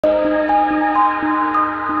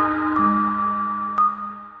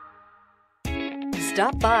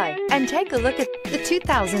Stop by and take a look at the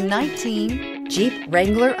 2019 Jeep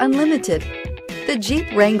Wrangler Unlimited. The Jeep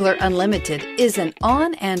Wrangler Unlimited is an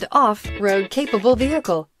on- and off-road capable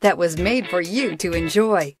vehicle that was made for you to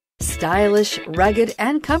enjoy. Stylish, rugged,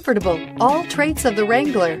 and comfortable, all traits of the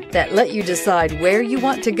Wrangler that let you decide where you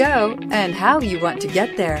want to go and how you want to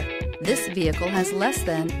get there. This vehicle has less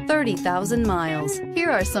than 30,000 miles. Here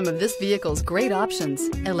are some of this vehicle's great options: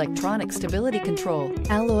 electronic stability control,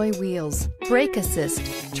 alloy wheels, brake assist,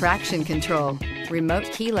 traction control, remote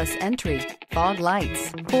keyless entry, fog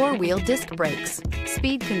lights, four-wheel disc brakes,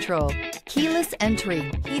 speed control, keyless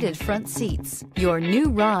entry, heated front seats. Your new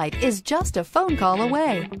ride is just a phone call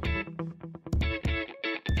away.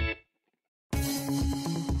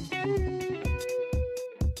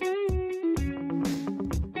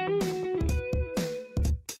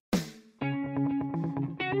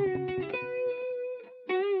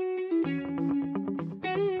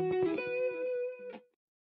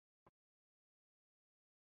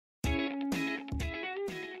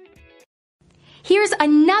 Here's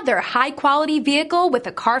another high-quality vehicle with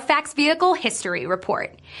a CARFAX Vehicle History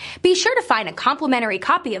Report. Be sure to find a complimentary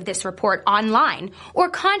copy of this report online or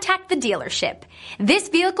contact the dealership. This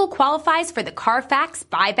vehicle qualifies for the CARFAX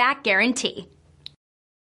Buyback Guarantee.